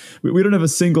past. We don't have a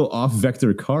single off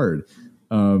vector card.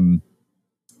 I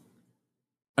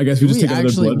guess we just take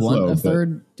another Blood Flow.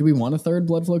 Do we want a third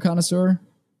Blood Flow Connoisseur?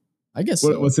 I guess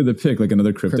so. What's in the pick? Like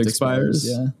another Cryptic Spires?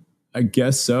 Yeah. I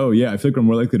guess so. Yeah, I feel like we're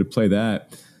more likely to play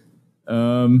that.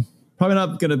 Probably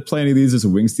not going to play any of these as a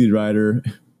Wingsteed Rider.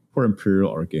 Poor Imperial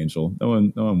Archangel. No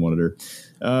one wanted her.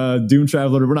 Doom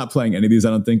Traveler. We're not playing any of these, I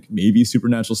don't think. Maybe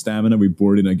Supernatural Stamina. We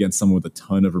board in against someone with a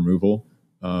ton of removal.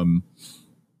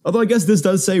 Although I guess this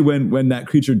does say when that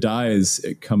creature dies,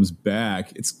 it comes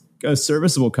back. It's a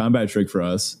serviceable combat trick for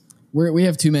us. We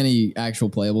have too many actual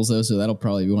playables, though, so that'll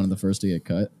probably be one of the first to get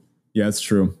cut. Yeah, that's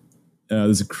true.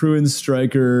 There's a Cruin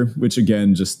Striker, which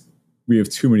again, just we have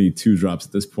too many 2-drops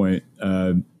at this point.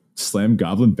 Slam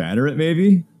Goblin Banner it,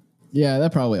 maybe? Yeah,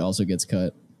 that probably also gets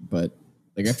cut. But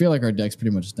like, I feel like our deck's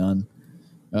pretty much done.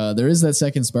 There is that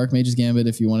second Spark Mage's Gambit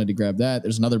if you wanted to grab that.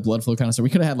 There's another Blood Flow Connoisseur. We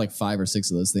could have had like 5 or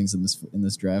 6 of those things in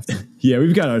this draft. Yeah,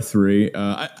 we've got our 3.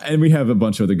 And we have a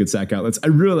bunch of other good sack outlets. I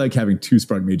really like having 2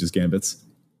 Spark Mage's Gambits.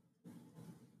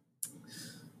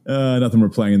 Nothing we're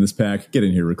playing in this pack. Get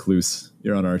in here, Recluse.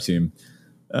 You're on our team.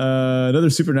 Another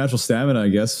Supernatural Stamina, I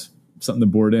guess. Something to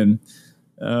board in.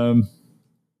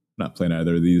 Not playing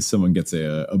either of these. Someone gets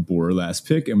a Boar last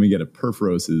pick, and we get a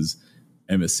Perforos's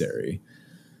Emissary.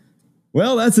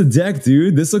 Well, that's a deck,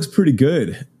 dude. This looks pretty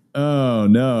good. Oh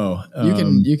no!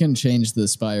 You can change the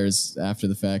spires after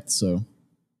the fact. So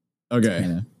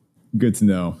okay, good to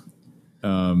know.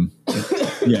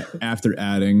 Yeah, after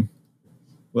adding,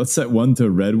 let's set one to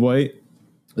red white.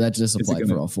 That just applied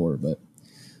for all 4, but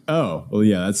oh well,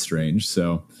 yeah, that's strange.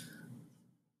 So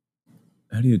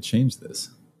how do you change this?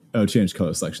 Oh, change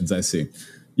color selections. I see.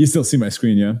 You still see my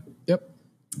screen, yeah? Yep.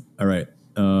 All right.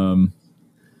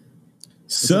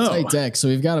 It's a tight deck, so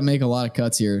we've got to make a lot of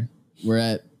cuts here. We're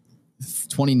at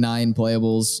 29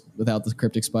 playables without the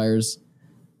Cryptic Spires.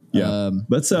 Yeah.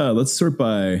 Let's sort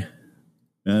by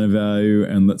mana value,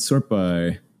 and let's sort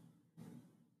by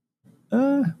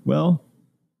well.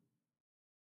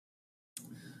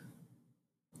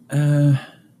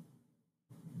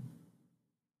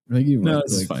 No,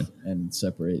 this is fine. And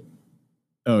separate.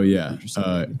 Oh yeah,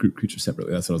 group creatures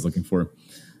separately. That's what I was looking for.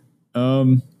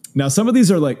 Now some of these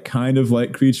are like kind of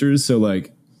like creatures. So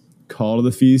like Call to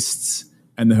the Feasts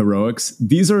and the Heroics.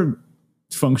 These are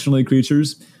functionally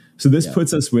creatures. So this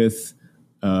puts us with.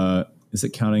 Is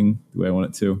it counting the way I want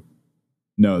it to?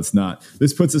 No, it's not.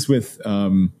 This puts us with.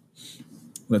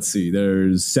 Let's see.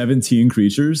 There's 17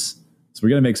 creatures. So we're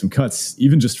gonna make some cuts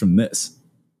even just from this.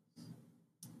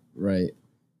 Right.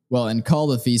 Well, and Call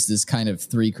the Feast is kind of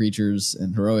 3 creatures,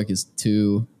 and Heroic is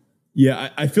 2. Yeah,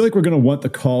 I feel like we're going to want the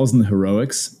Calls and the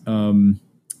Heroics.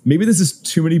 Maybe this is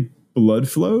too many Blood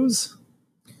Flows.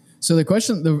 So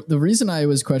the reason I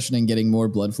was questioning getting more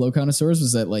Blood Flow Connoisseurs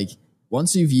was that, like,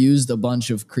 once you've used a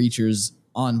bunch of creatures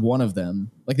on one of them,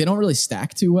 like, they don't really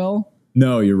stack too well.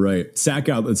 No, you're right. Sack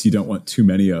outlets you don't want too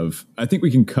many of. I think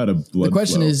we can cut a Blood Flow. The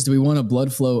question is, do we want a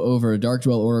Blood Flow over a Dark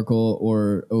Dwell Oracle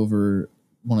or over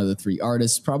one of the 3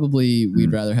 artists? Probably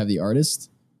we'd rather have the artist.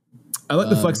 I like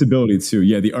the flexibility too.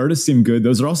 Yeah, the artists seem good.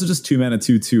 Those are also just 2 mana,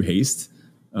 2/2 haste.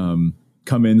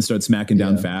 Come in, start smacking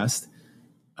down fast.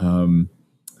 As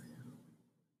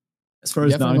far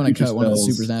as non-creature spells, one of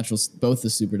the both the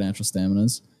supernatural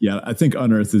staminas. Yeah, I think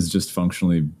Unearth is just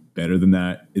functionally better than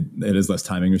that. It is less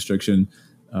timing restriction.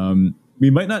 We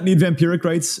might not need Vampiric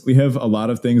Rites. We have a lot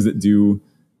of things that do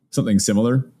something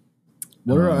similar.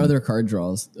 What are our other card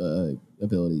draws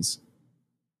abilities?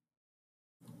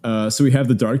 So we have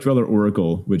the Dark Dweller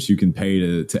Oracle, which you can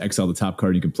pay to exile the top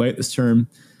card you can play at this turn,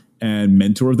 and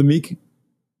Mentor of the Meek,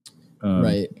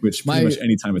 right? Which pretty much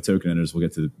any time a token enters, we'll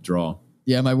get to draw.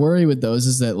 Yeah, my worry with those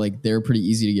is that like they're pretty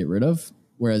easy to get rid of,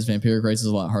 whereas Vampiric Rites is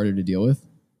a lot harder to deal with.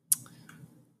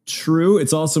 True.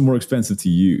 It's also more expensive to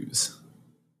use.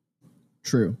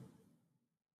 True.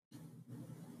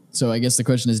 So I guess the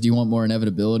question is, do you want more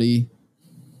inevitability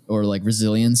or like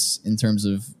resilience in terms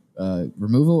of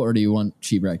removal, or do you want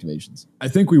cheaper activations? I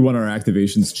think we want our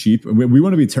activations cheap. We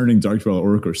want to be turning Dark Dweller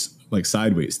Oracle like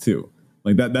sideways too.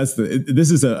 Like this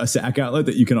is a sack outlet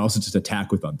that you can also just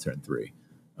attack with on turn 3.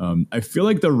 I feel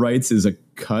like the Rites is a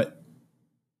cut.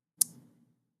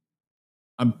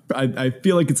 I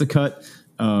feel like it's a cut.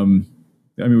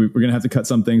 I mean, we're going to have to cut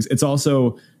some things. It's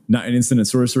also not an instant at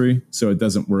sorcery, so it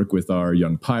doesn't work with our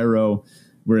Young Pyro.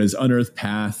 Whereas Unearth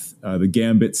Path, the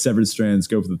Gambit, Severed Strands,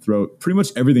 Go for the Throat, pretty much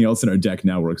everything else in our deck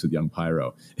now works with Young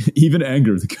Pyro. Even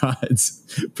Anger of the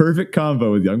Gods. Perfect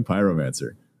combo with Young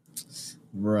Pyromancer.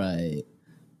 Right.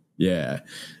 Yeah.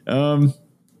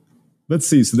 Let's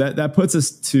see. So that puts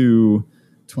us to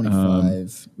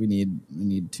 25. We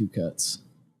need 2 cuts.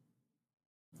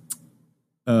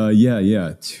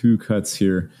 Yeah. 2 cuts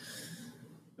here.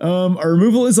 Our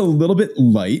removal is a little bit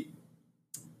light.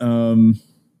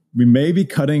 We may be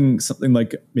cutting something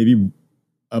like maybe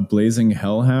a Blazing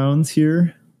Hellhound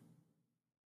here.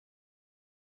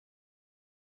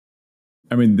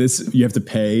 I mean, this you have to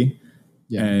pay,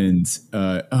 and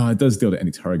it does deal to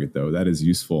any target though. That is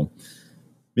useful.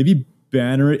 Maybe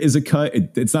Banner is a cut.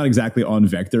 It's not exactly on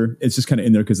Vector. It's just kind of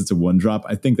in there because it's a 1-drop.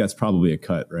 I think that's probably a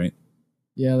cut, right?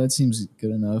 Yeah, that seems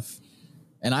good enough.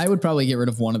 And I would probably get rid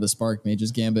of one of the Spark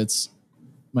Mage's Gambits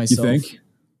myself. You think?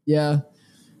 Yeah.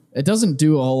 It doesn't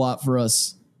do a whole lot for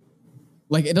us.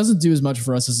 Like, it doesn't do as much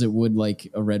for us as it would like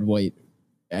a red-white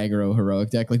aggro heroic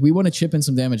deck. Like, we want to chip in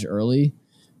some damage early,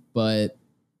 but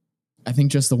I think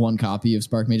just the 1 copy of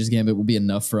Spark Mage's Gambit will be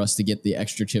enough for us to get the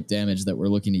extra chip damage that we're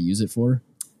looking to use it for.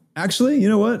 Actually, you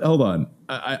know what? Hold on.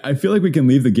 I feel like we can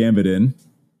leave the Gambit in.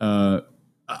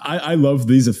 I love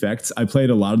these effects. I played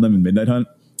a lot of them in Midnight Hunt.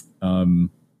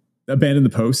 Abandon the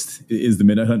Post is the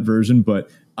Midnight Hunt version, but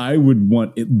I would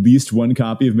want at least 1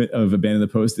 copy of Abandon the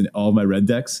Post in all of my red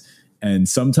decks, and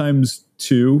sometimes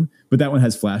 2, but that one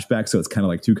has flashback, so it's kind of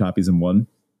like 2 copies in 1.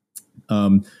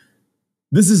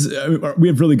 We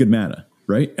have really good mana,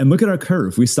 right? And look at our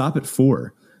curve. We stop at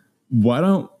 4. Why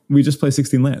don't we just play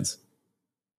 16 lands?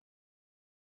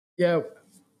 Yeah,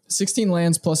 16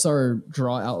 lands plus our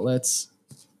draw outlets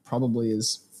probably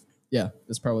is,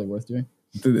 it's probably worth doing.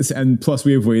 And plus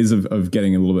we have ways of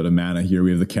getting a little bit of mana here.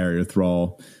 We have the Carrier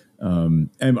Thrall. And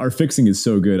our fixing is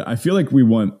so good. I feel like we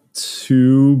want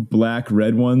 2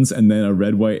 black-red ones and then a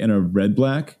red-white and a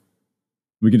red-black.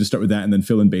 We can just start with that and then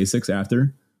fill in basics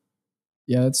after.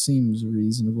 Yeah, that seems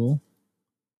reasonable.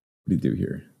 What do you do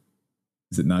here?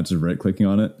 Is it not just right-clicking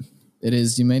on it? It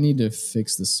is. You may need to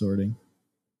fix the sorting.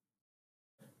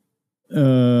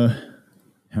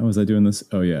 How was I doing this?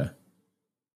 Oh, yeah.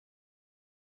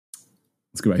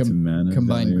 Let's go back to mana.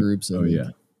 Combine value. groups. Yeah.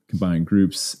 Combine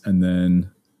groups. And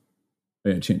then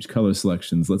change color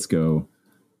selections. Let's go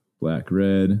black,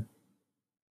 red.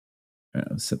 All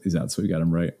right, let's set these out so we got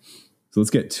them right. So let's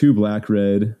get 2 black,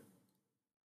 red.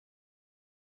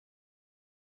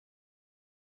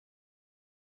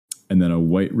 And then a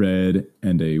white, red,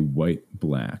 and a white,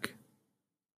 black.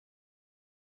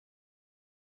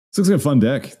 This looks like a fun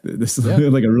deck. This is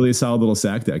like a really solid little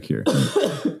sack deck here.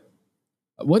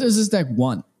 What does this deck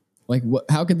want? Like,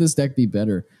 how could this deck be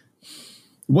better?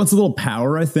 It wants a little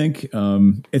power, I think.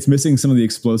 It's missing some of the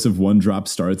explosive 1-drop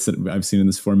starts that I've seen in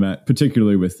this format,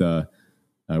 particularly with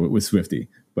Swifty.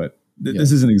 But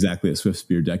this isn't exactly a Swift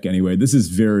Spear deck anyway. This is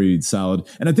very solid.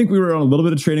 And I think we were on a little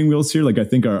bit of trading wheels here. Like, I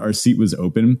think our seat was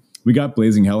open. We got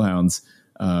Blazing Hellhounds.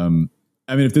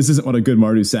 I mean, if this isn't what a good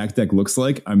Mardu sack deck looks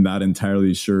like, I'm not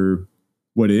entirely sure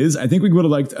what is. I think we would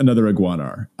have liked another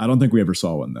Iguanar. I don't think we ever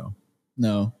saw one, though.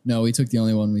 No, we took the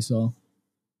only one we saw.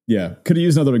 Yeah, could have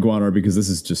used another Iguanar because this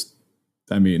is just,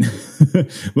 I mean,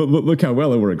 look how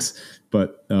well it works.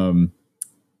 But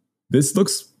this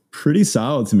looks pretty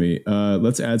solid to me.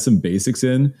 Let's add some basics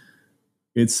in.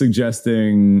 It's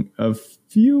suggesting a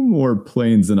few more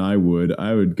planes than I would.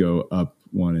 I would go up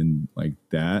 1 and like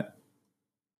that.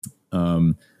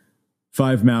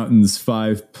 5 mountains,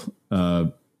 5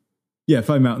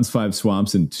 mountains, 5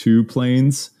 swamps, and 2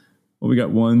 plains. Well, we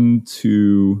got 1,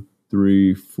 2,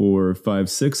 3, 4, 5,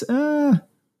 6.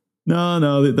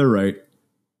 No, they're right.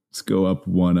 Let's go up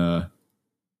 1.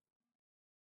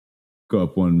 Go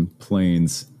up 1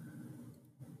 plains.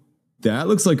 That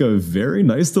looks like a very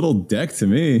nice little deck to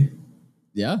me.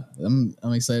 Yeah, I'm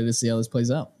excited to see how this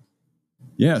plays out.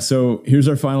 Yeah, so here's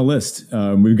our final list.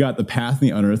 We've got the Path and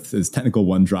the Unearth as technical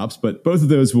 1-drops, but both of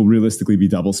those will realistically be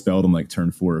double spelled on like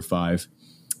turn 4 or 5.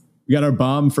 We got our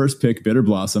bomb first pick, Bitter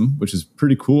Blossom, which is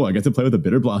pretty cool. I get to play with a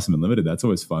Bitter Blossom in Limited. That's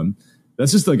always fun.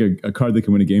 That's just like a card that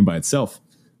can win a game by itself.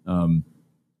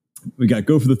 We got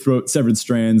Go for the Throat, Severed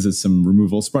Strands as some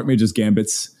removal. Spark Mage's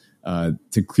Gambits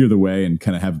to clear the way and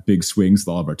kind of have big swings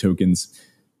with all of our tokens.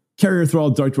 Carrier Thrall,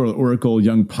 Dark Dweller Oracle,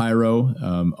 Young Pyro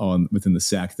within the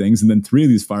sack things. And then 3 of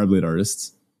these Fireblade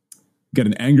Artists. We got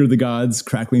an Anger of the Gods,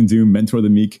 Crackling Doom, Mentor the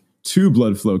Meek, 2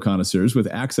 Bloodflow Connoisseurs with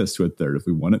access to a 3rd if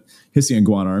we want it, Hissing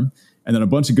Iguanar, and then a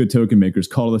bunch of good token makers,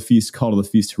 Call to the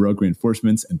Feast, Heroic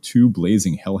Reinforcements, and 2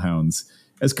 Blazing Hellhounds.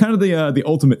 as kind of the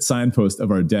ultimate signpost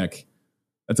of our deck.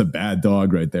 That's a bad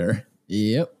dog right there.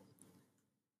 Yep.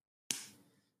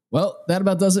 Well, that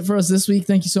about does it for us this week.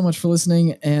 Thank you so much for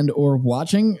listening and or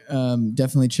watching.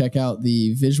 Definitely check out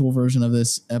the visual version of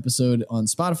this episode on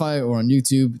Spotify or on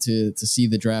YouTube to see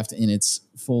the draft in its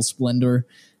full splendor.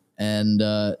 And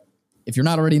if you're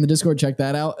not already in the Discord, check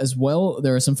that out as well.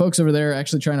 There are some folks over there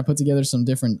actually trying to put together some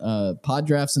different pod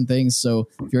drafts and things. So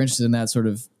if you're interested in that sort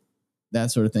of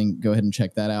thing, go ahead and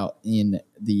check that out in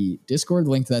the Discord.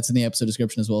 The link to that's in the episode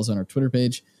description as well as on our Twitter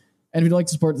page. And if you'd like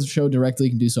to support the show directly,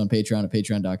 you can do so on Patreon at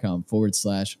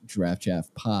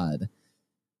patreon.com/draftchaffpod.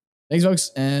 Thanks,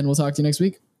 folks, and we'll talk to you next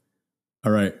week.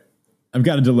 All right. I've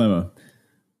got a dilemma.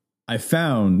 I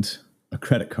found a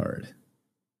credit card.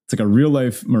 It's like a real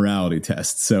life morality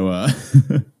test. So,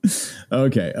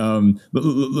 okay.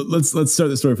 Let's start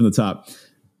the story from the top.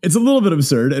 It's a little bit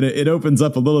absurd, and it opens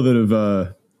up a little bit of,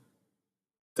 I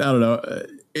don't know.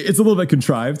 It's a little bit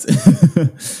contrived.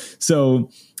 So,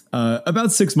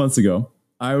 about 6 months ago,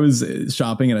 I was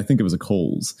shopping, and I think it was a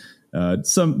Kohl's,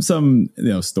 some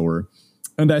store,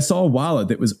 and I saw a wallet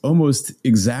that was almost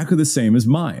exactly the same as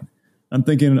mine. I'm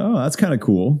thinking, oh, that's kind of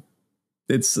cool.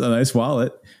 It's a nice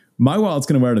wallet. My wallet's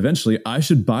going to wear it eventually. I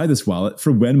should buy this wallet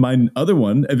for when my other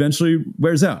one eventually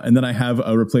wears out, and then I have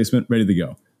a replacement ready to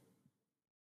go.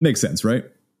 Makes sense, right?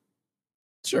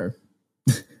 Sure.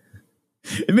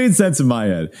 It made sense in my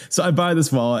head. So I buy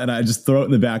this wallet and I just throw it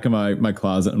in the back of my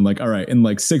closet. I'm like, all right, in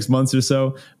like 6 months or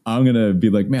so, I'm going to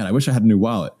be like, man, I wish I had a new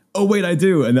wallet. Oh, wait, I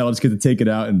do. And then I'll just get to take it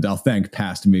out and I'll thank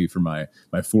past me for my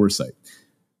foresight.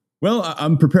 Well,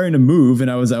 I'm preparing to move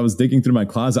and I was digging through my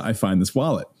closet. I find this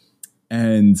wallet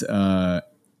and I'm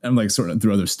like sorting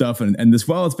through other stuff. And this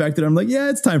wallet's back there. I'm like, yeah,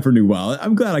 it's time for a new wallet.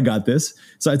 I'm glad I got this.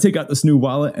 So I take out this new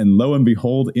wallet and lo and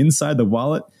behold, inside the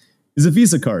wallet is a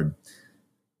Visa card.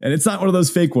 And it's not one of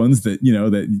those fake ones that,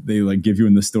 that they like give you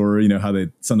in the store, how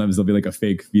sometimes there'll be like a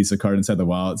fake Visa card inside the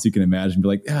wallet. So you can imagine, be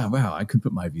like, yeah, wow, I could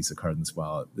put my Visa card in this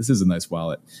wallet. This is a nice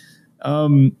wallet.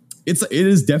 It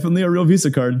is definitely a real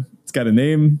Visa card. It's got a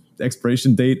name,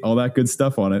 expiration date, all that good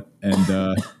stuff on it.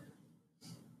 And,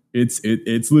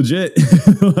 it's legit. We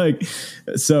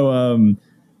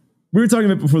were talking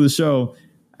about before the show.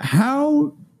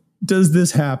 How does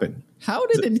this happen? How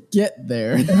did it get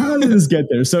there? How did this get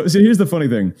there? So here's the funny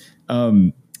thing.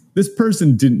 This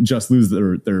person didn't just lose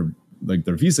their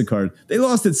Visa card. They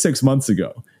lost it 6 months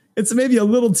ago. It's maybe a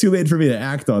little too late for me to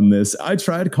act on this. I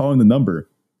tried calling the number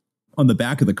on the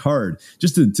back of the card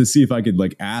just to see if I could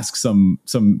like ask some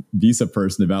Visa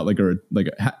person about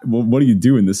what do you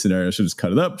do in this scenario? Should I just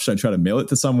cut it up? Should I try to mail it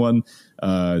to someone? Should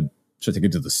I take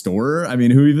it to the store? I mean,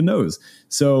 who even knows?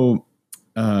 So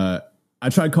I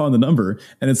tried calling the number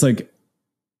and it's like,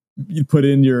 you put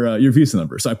in your Visa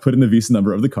number. So I put in the Visa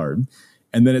number of the card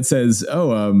and then it says,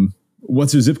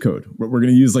 what's your zip code? We're going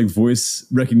to use like voice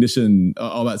recognition,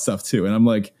 all that stuff too. And I'm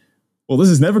like, well, this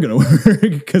is never going to work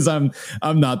because I'm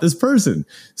not this person.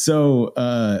 So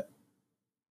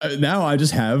now I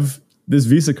just have this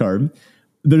Visa card.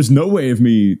 There's no way of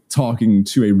me talking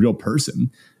to a real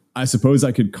person. I suppose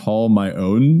I could call my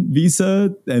own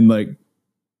Visa and like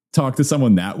talk to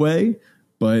someone that way,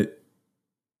 but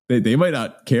they might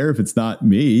not care if it's not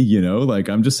me, like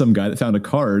I'm just some guy that found a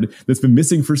card that's been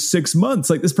missing for 6 months.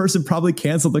 Like this person probably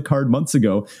canceled the card months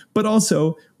ago, but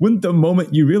also wouldn't the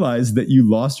moment you realize that you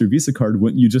lost your Visa card,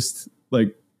 wouldn't you just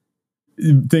like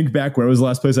think back, where was the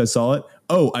last place I saw it?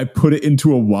 Oh, I put it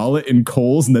into a wallet in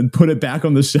Kohl's and then put it back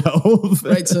on the shelf.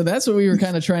 Right. So that's what we were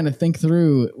kind of trying to think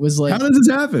through was like, how does this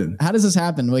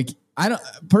happen? Like, I don't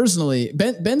personally,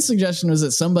 Ben's suggestion was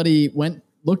that somebody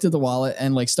looked at the wallet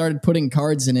and like started putting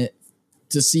cards in it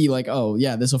to see like, oh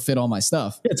yeah, this will fit all my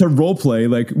stuff. Yeah, it's a role play.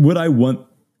 Like, would I want,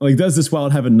 like, does this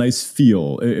wallet have a nice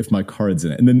feel if my card's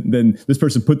in it? And then this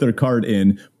person put their card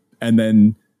in and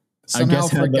then somehow I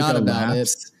guess forgot about it.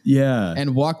 Yeah.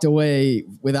 And walked away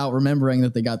without remembering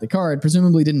that they got the card,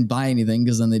 presumably didn't buy anything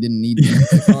because then they didn't need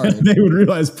the card. They would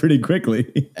realize pretty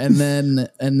quickly. And then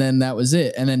that was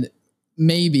it. And then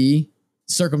maybe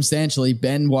circumstantially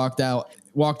Ben walked up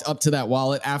to that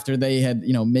wallet after they had,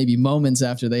 maybe moments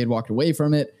after they had walked away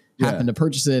from it, happened to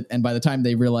purchase it. And by the time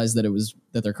they realized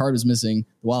that their card was missing,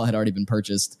 the wallet had already been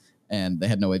purchased and they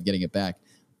had no way of getting it back.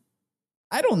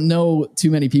 I don't know too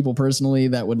many people personally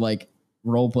that would like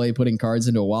role play putting cards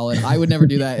into a wallet. I would never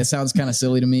do that. It sounds kind of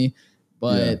silly to me,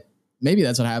 but maybe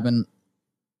that's what happened.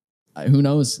 Who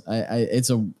knows? It's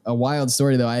a wild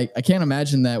story though. I can't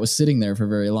imagine that was sitting there for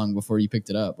very long before you picked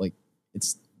it up. Like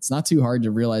it's not too hard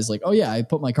to realize like, oh yeah, I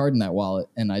put my card in that wallet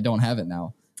and I don't have it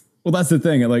now. Well, that's the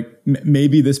thing. Like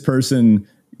maybe this person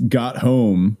got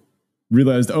home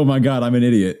realized, oh my God, I'm an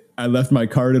idiot. I left my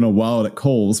card in a wallet at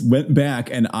Kohl's, went back,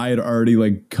 and I had already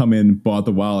like come in, bought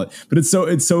the wallet. But it's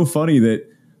so funny that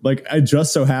like I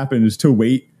just so happened to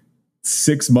wait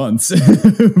 6 months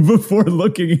before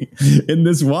looking in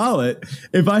this wallet.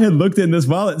 If I had looked in this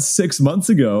wallet 6 months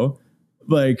ago,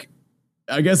 like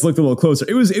I guess looked a little closer,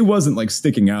 it wasn't like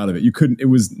sticking out of it. It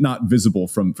was not visible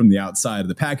from the outside of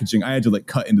the packaging. I had to like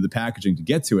cut into the packaging to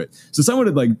get to it. So someone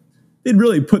had like, they'd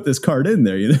really put this card in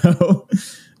there, you know?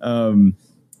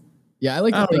 Yeah, I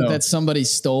like to think that somebody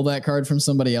stole that card from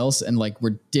somebody else and like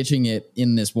we're ditching it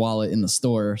in this wallet in the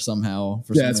store somehow.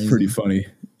 That's pretty funny.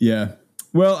 Yeah.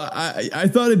 Well, I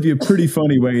thought it'd be a pretty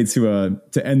funny way to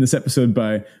end this episode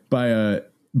by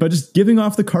just giving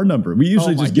off the card number. We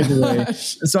usually just give away.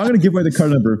 So I'm going to give away the card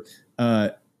number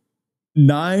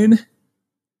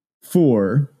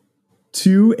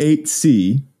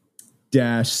 9428C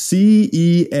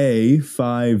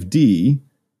CEA5D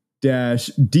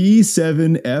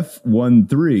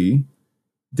D7F13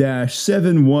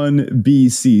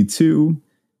 71BC2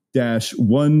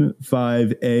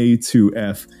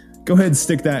 15A2F. Go ahead and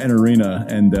stick that in Arena,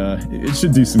 and it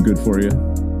should do some good for you.